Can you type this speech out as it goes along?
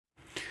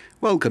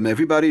Welcome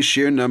everybody,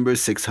 share number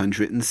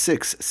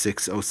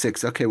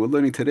 606. Okay, we're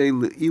learning today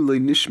Ilay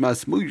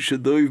Nishmas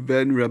Moshe Dov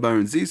ben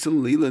Rabban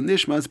Zisel, Lila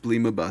Nishmas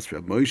Blima Bas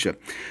Rab Moshe.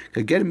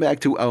 Okay, getting back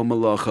to our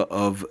malacha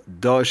of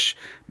dosh,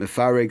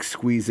 mefarek,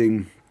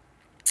 squeezing,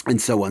 and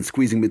so on,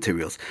 squeezing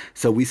materials.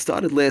 So we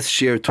started last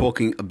share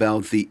talking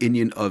about the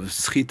inyan of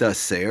schita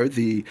seir,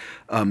 the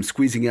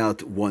squeezing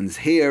out one's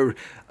hair.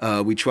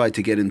 We tried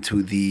to get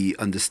into the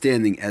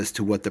understanding as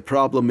to what the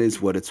problem is,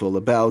 what it's all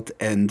about,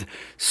 and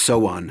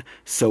so on.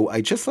 So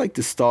I just like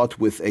to start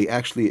with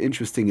actually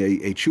interesting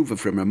a tshuva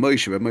from Rav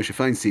Moshe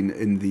Feinstein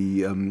in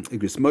the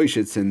Igros Moshe.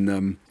 It's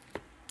in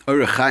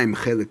Orach Chaim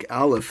Chelik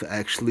Aleph,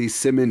 actually,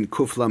 Simin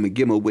Kuf Lamed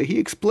Gimel, where he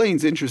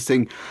explains,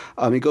 interesting,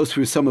 he goes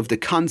through some of the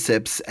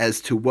concepts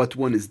as to what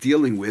one is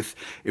dealing with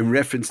in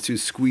reference to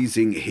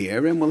squeezing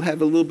hair, and we'll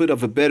have a little bit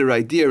of a better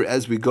idea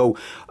as we go,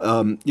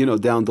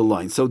 down the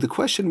line. So the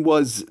question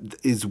was,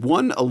 is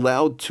one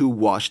allowed to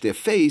wash their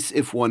face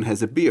if one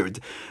has a beard?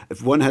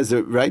 If one has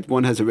a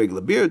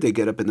regular beard, they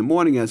get up in the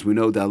morning, as we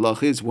know, the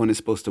halach is, one is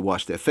supposed to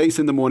wash their face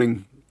in the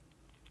morning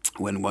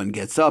when one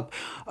gets up,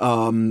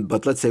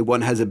 but let's say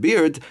one has a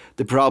beard.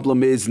 The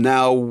problem is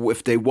now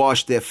if they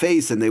wash their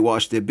face and they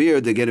wash their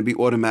beard, they're going to be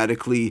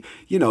automatically,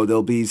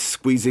 they'll be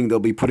squeezing, they'll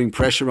be putting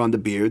pressure on the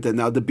beard, and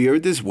now the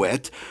beard is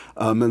wet,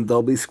 and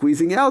they'll be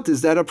squeezing out.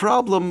 Is that a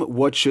problem?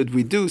 What should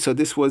we do? So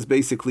this was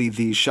basically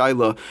the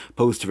shaila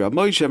posed to Rav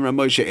Moshe, and Rav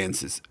Moshe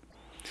answers.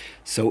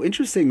 So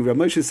interesting, Rav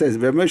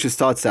Moshe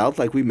starts out,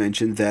 like we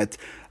mentioned, that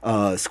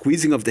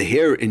squeezing of the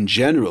hair in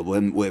general,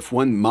 if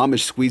one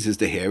mamish squeezes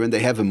the hair and they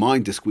have a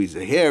mind to squeeze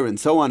the hair and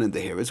so on, and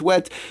the hair is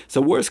wet,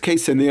 so worst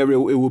case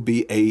scenario, it will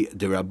be a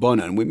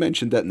derabbanan. And we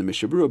mentioned that in the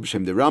Mishnah Berurah,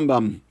 B'Shem the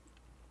Rambam,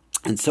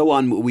 and so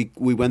on.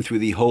 We went through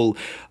the whole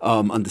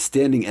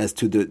understanding as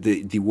to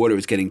the water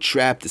is getting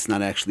trapped. It's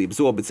not actually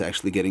absorbed; it's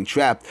actually getting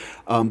trapped.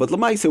 But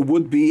lamaisa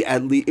would be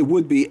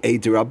a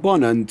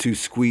derabbanan to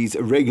squeeze,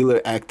 a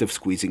regular act of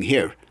squeezing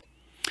hair.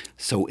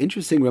 So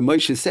interesting, Rav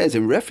Moshe says,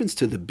 in reference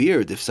to the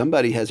beard, if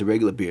somebody has a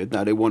regular beard,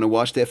 now they want to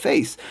wash their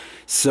face.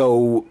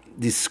 So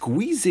the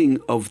squeezing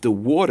of the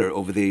water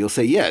over there, you'll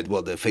say,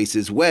 the face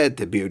is wet,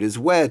 the beard is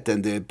wet,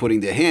 and they're putting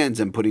their hands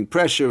and putting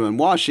pressure and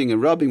washing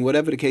and rubbing,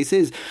 whatever the case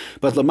is.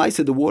 But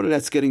Lamaisa, the water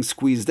that's getting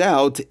squeezed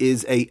out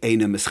is a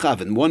eina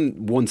mischaven.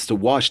 One wants to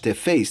wash their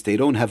face. They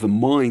don't have a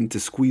mind to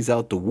squeeze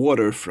out the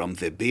water from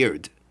their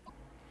beard.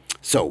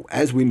 So,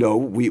 as we know,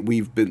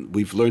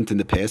 we've learned in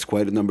the past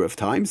quite a number of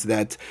times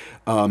that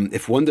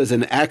if one does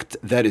an act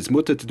that is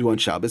mutter to do on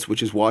Shabbos,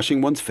 which is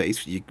washing one's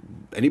face,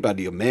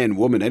 anybody, a man,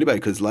 woman, anybody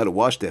is allowed to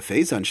wash their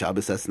face on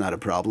Shabbos, that's not a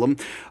problem.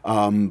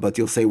 But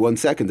you'll say, 1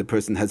 second, the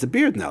person has a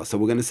beard now. So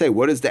we're going to say,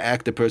 what is the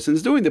act the person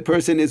is doing? The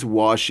person is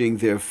washing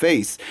their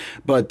face.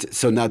 But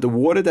so now the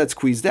water that's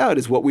squeezed out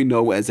is what we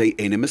know as a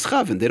eina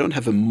mischaven. They don't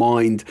have a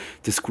mind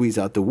to squeeze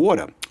out the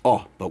water.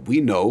 But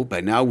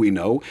by now we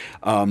know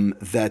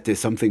that there's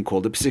something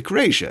called a psik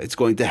reisha. It's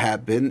going to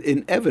happen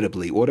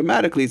inevitably.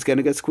 Automatically, it's going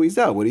to get squeezed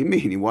out. What do you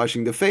mean? You're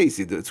washing the face,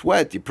 it's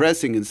wet, you're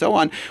pressing, and so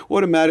on.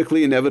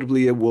 Automatically,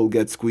 inevitably, it will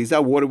get squeezed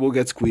out. Water will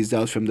get squeezed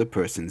out from the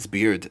person's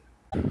beard.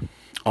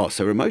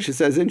 So Rav Moshe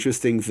says,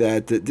 interesting,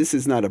 that this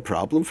is not a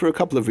problem for a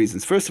couple of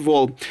reasons. First of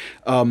all,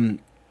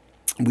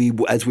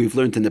 as we've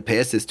learned in the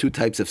past, there's two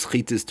types of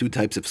schitas, two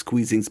types of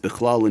squeezings,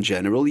 bichlal in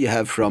general. You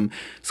have from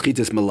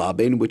schitas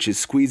malaben, which is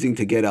squeezing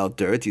to get out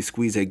dirt. You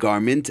squeeze a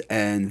garment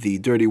and the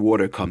dirty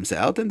water comes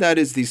out, and that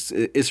is the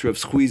isra of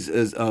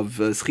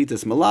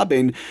schitas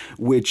malaben,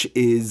 which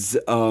is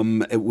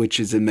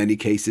in many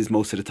cases,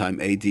 most of the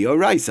time, a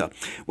dioraisa.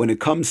 When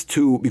it comes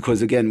to,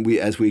 because again,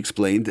 as we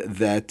explained,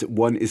 that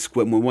when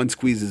one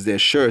squeezes their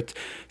shirt,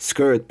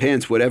 skirt,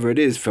 pants, whatever it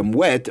is, from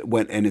wet,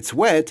 and it's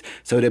wet,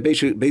 so they're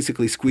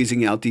basically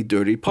squeezing out the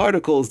dirty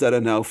particles that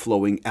are now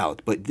flowing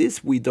out. But this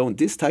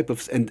type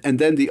of, and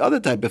then the other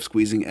type of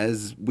squeezing,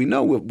 as we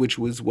know, which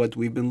was what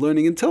we've been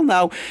learning until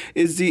now,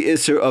 is the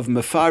isser of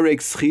mefarek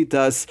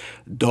schitas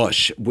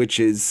dosh, which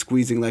is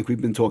squeezing, like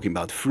we've been talking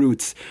about,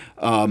 fruits,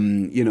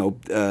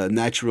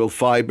 natural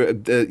fiber,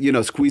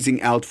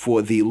 squeezing out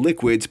for the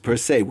liquids per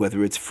se,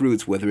 whether it's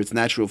fruits, whether it's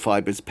natural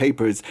fibers,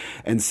 papers,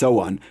 and so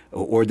on,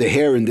 or the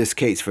hair in this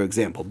case, for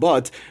example.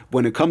 But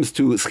when it comes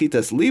to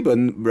schitas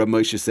liban, Rav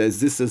Moshe says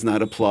this does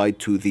not apply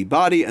to the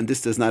body, and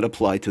this does not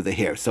apply to the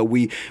hair. So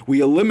we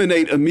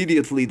eliminate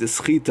immediately the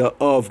schita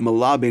of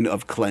malabin,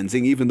 of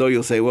cleansing, even though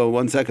you'll say,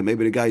 1 second,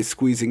 maybe the guy is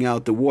squeezing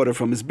out the water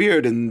from his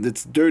beard and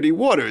it's dirty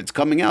water, it's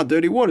coming out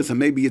dirty water, so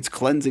maybe it's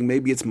cleansing,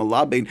 maybe it's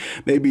malabin,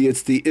 maybe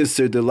it's the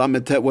isser, the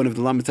lametet, one of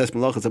the lametes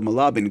malachas of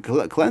malabin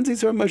cleansing.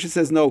 So Moshe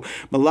says, no,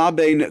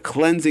 malabin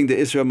cleansing, the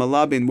isser of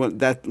malabin,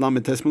 that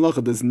lametes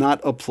malacha does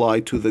not apply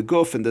to the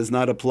guf and does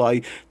not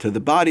apply to the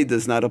body,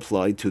 does not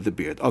apply to the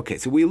beard. Okay,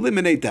 so we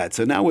eliminate that.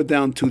 So now we're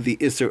down to the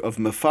isser of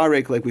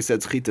mefarek, like we said,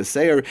 schita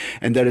seir,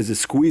 and that is a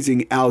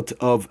squeezing out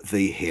of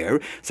the hair.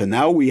 So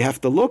now we have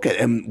to look at,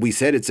 and we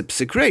said it's a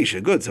psik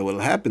reisha, good, so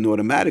it'll happen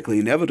automatically,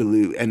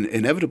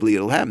 inevitably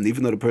it'll happen,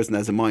 even though the person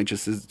has a mind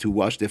just to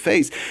wash their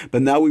face.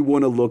 But now we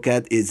want to look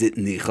at, is it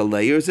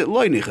nichalei or is it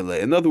loy nichalei?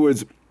 In other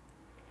words,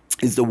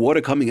 is the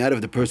water coming out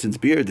of the person's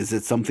beard, is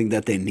it something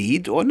that they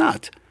need or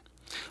not?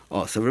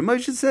 Oh, so Rav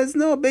Moshe says,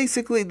 no,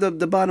 basically the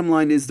bottom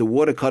line is the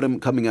water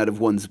coming out of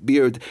one's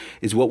beard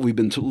is what we've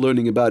been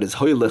learning about is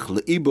hoylech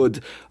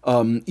leibud,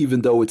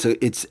 even though it's a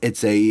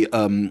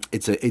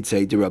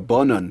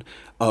derabanan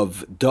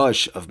of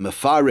dash, of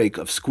mefarek,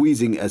 of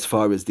squeezing as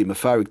far as the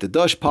mefarek, the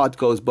dash pot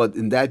goes. But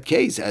in that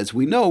case, as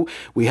we know,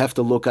 we have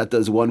to look at,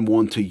 does one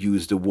want to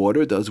use the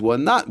water? Does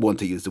one not want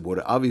to use the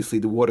water? Obviously,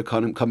 the water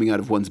coming out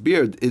of one's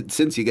beard,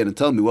 since you're going to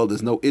tell me, well,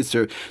 there's no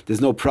isser,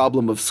 there's no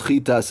problem of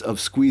schitas,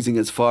 of squeezing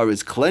as far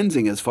as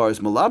cleansing, as far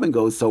as malabin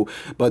goes. So,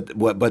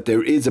 but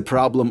there is a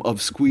problem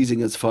of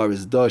squeezing as far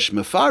as dash,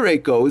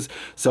 mefarek goes.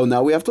 So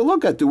now we have to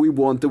look at, do we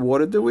want the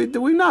water? Do we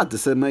not?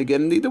 Does somebody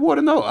again need the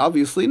water? No,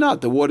 obviously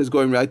not. The water is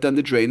going right down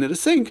the drain of the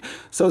sink.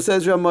 So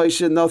says Rav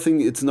Moshe,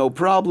 nothing, it's no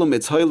problem.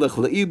 It's hoylech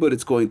leibud,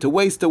 it's going to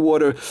waste the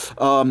water,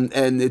 and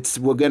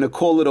we're going to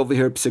call it over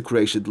here psik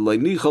reisha d'lei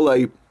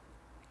nichalei.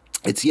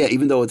 It's,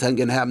 even though it's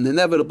going to happen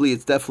inevitably,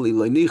 it's definitely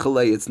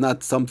leinichale. It's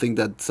not something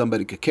that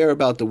somebody could care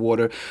about. The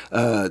water,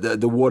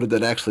 the water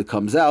that actually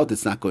comes out,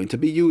 it's not going to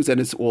be used, and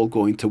it's all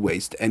going to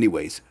waste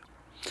anyways.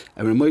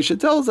 And Rav Moshe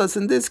tells us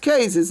in this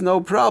case it's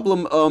no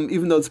problem,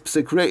 even though it's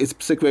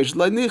psikreish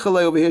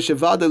leinichale over here,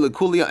 shevada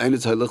lekulia, and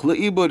it's halach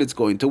leibud, it's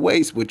going to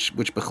waste, which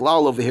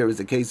bechlal over here is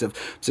a case of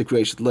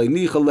psikreish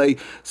leinichale.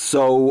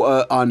 So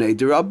on a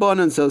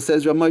derabanan, so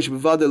says Rav Moshe,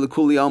 bevada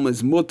lekulia alma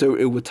is mutter,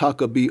 it would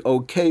taka be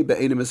okay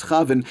be'enim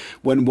eschavin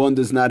when one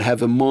does not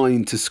have a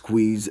mind to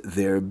squeeze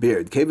their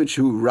beard. Kevich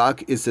hu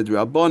rak is a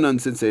derabanan,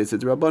 since it's a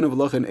derabanan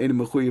v'lochen enim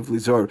mechuyev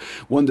lizor.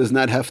 One does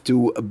not have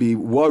to be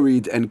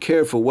worried and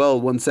careful. Well,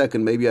 1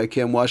 second. Maybe I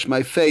can't wash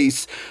my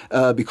face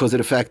because of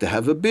the fact I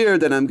have a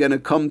beard, and I'm going to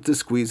come to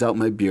squeeze out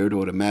my beard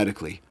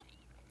automatically.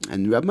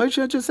 And Rav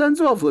Moshe just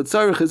ends off, one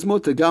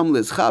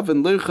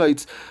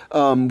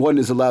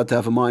is allowed to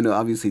have a mind,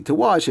 obviously, to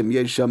wash him.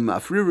 Yesham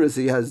afriras,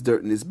 he has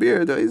dirt in his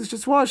beard, or he's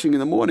just washing in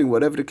the morning,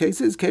 whatever the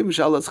case is.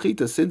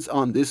 Since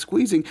on this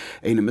squeezing,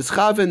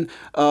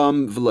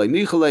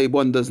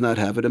 one does not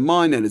have it in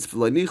mind, and it's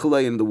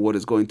and the water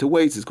is going to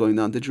waste, it's going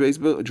down to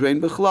drain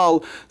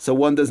bechlal, so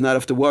one does not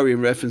have to worry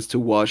in reference to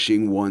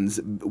washing one's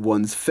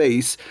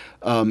face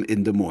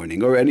in the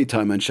morning, or any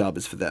time on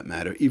Shabbos for that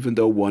matter, even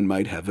though one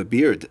might have a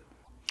beard.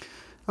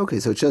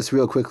 Okay, so just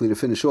real quickly to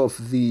finish off,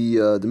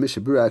 the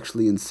Mishnah Berurah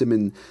actually in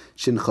Siman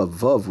Shin Chav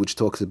Vav, which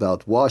talks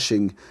about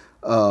washing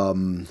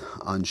on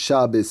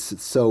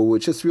Shabbos. So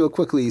just real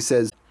quickly, he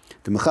says,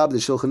 the Mechabed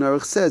Shulchan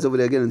Aruch says over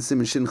there again in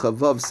Siman Shin Chav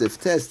Vav Sif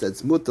Tes,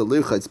 that's mutar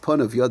lirchaitz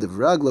panav yadav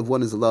raglav,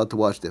 one is allowed to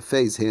wash their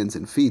face, hands,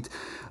 and feet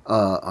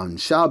on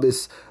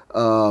Shabbos.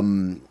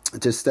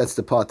 Just that's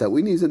the part that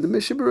we need. And the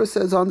Mishnah Berurah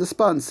says on the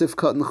spot,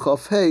 Sifkat and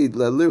Chaf Hey,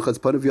 Lirchatz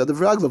Panav Yadav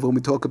Raglav, when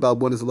we talk about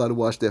one is allowed to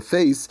wash their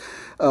face,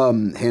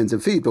 hands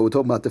and feet, but we're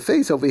talking about the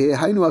face over here,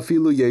 Hainu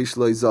Afilu Yesh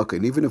Lo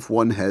Zaken, even if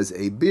one has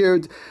a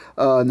beard.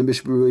 And the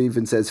Mishnah Berurah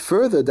even says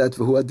further that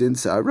V'hu Adin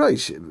Sa'ar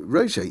Reisha,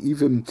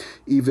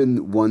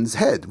 even one's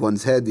head,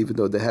 even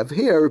though they have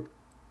hair,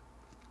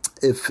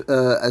 if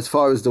as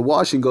far as the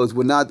washing goes,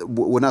 we're not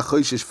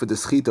choishish for the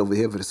schit over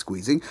here for the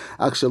squeezing.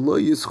 But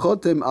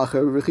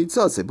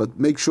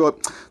make sure,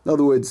 in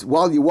other words,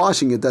 while you're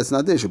washing it, that's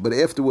not the issue. But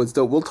afterwards,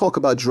 though, we'll talk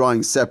about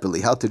drying separately.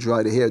 How to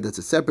dry the hair, that's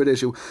a separate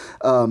issue.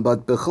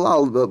 But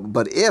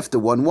after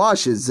one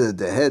washes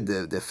the head,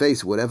 the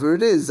face, whatever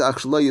it is,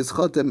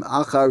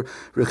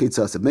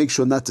 make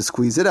sure not to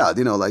squeeze it out.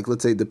 Like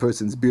let's say the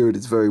person's beard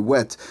is very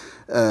wet.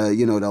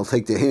 They'll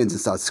take their hands and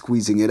start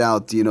squeezing it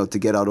out, to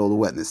get out all the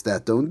wetness.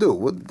 That don't do.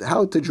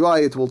 How to dry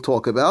it we'll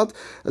talk about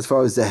as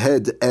far as the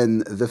head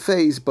and the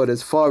face, but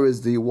as far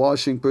as the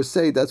washing per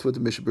se, that's what the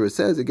Mishnah Berurah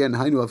says. Again,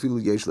 Hainu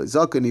afilu yesh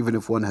lezaken, even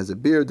if one has a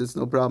beard, there's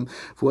no problem.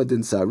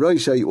 Fuadin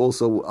sa'roisha,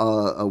 also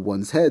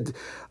one's head.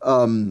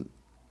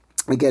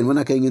 Again, we're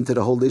not getting into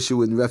the whole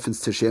issue in reference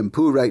to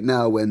shampoo right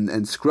now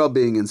and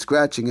scrubbing and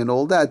scratching and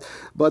all that.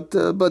 But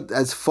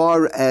as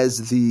far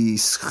as the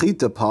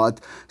schita part,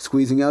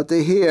 squeezing out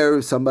the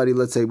hair, somebody,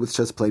 let's say, with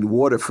just plain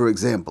water, for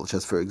example,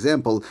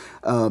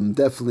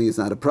 definitely is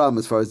not a problem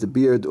as far as the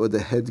beard or the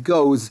head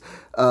goes.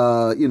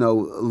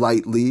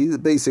 Lightly,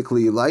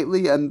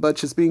 but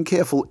just being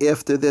careful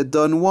after they're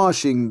done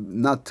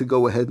washing, not to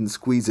go ahead and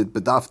squeeze it,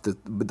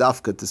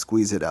 bedafka to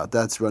squeeze it out.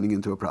 That's running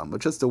into a problem.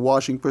 But just the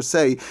washing per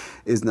se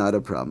is not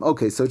a problem.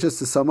 Okay, so just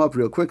to sum up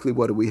real quickly,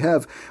 what do we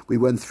have? We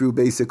went through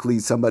basically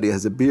somebody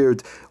has a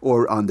beard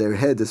or on their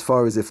head, as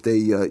far as if they,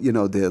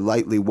 they're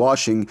lightly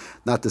washing,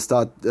 not to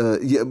start.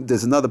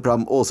 There's another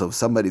problem also. If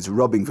somebody's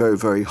rubbing very,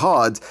 very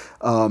hard,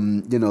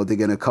 they're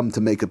going to come to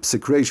make a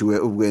psik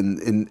reisha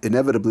when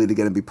inevitably they're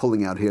going to be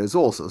pulling out hairs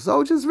also.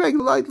 So just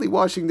lightly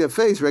washing their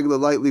face,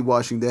 lightly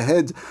washing their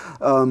head.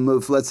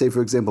 If, let's say,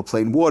 for example,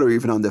 plain water,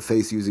 even on their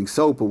face using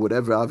soap or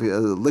whatever,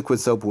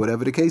 liquid soap or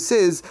whatever the case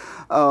is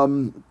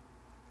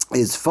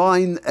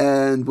fine,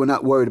 and we're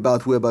not worried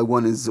about whereby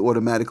one is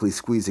automatically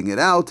squeezing it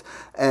out,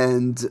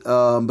 and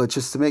but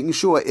just to making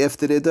sure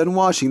after they're done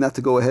washing, not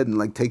to go ahead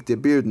and take their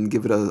beard and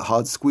give it a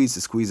hard squeeze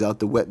to squeeze out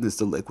the wetness,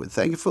 the liquid.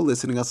 Thank you for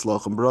listening.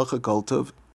 Aslach and bracha, kol tov.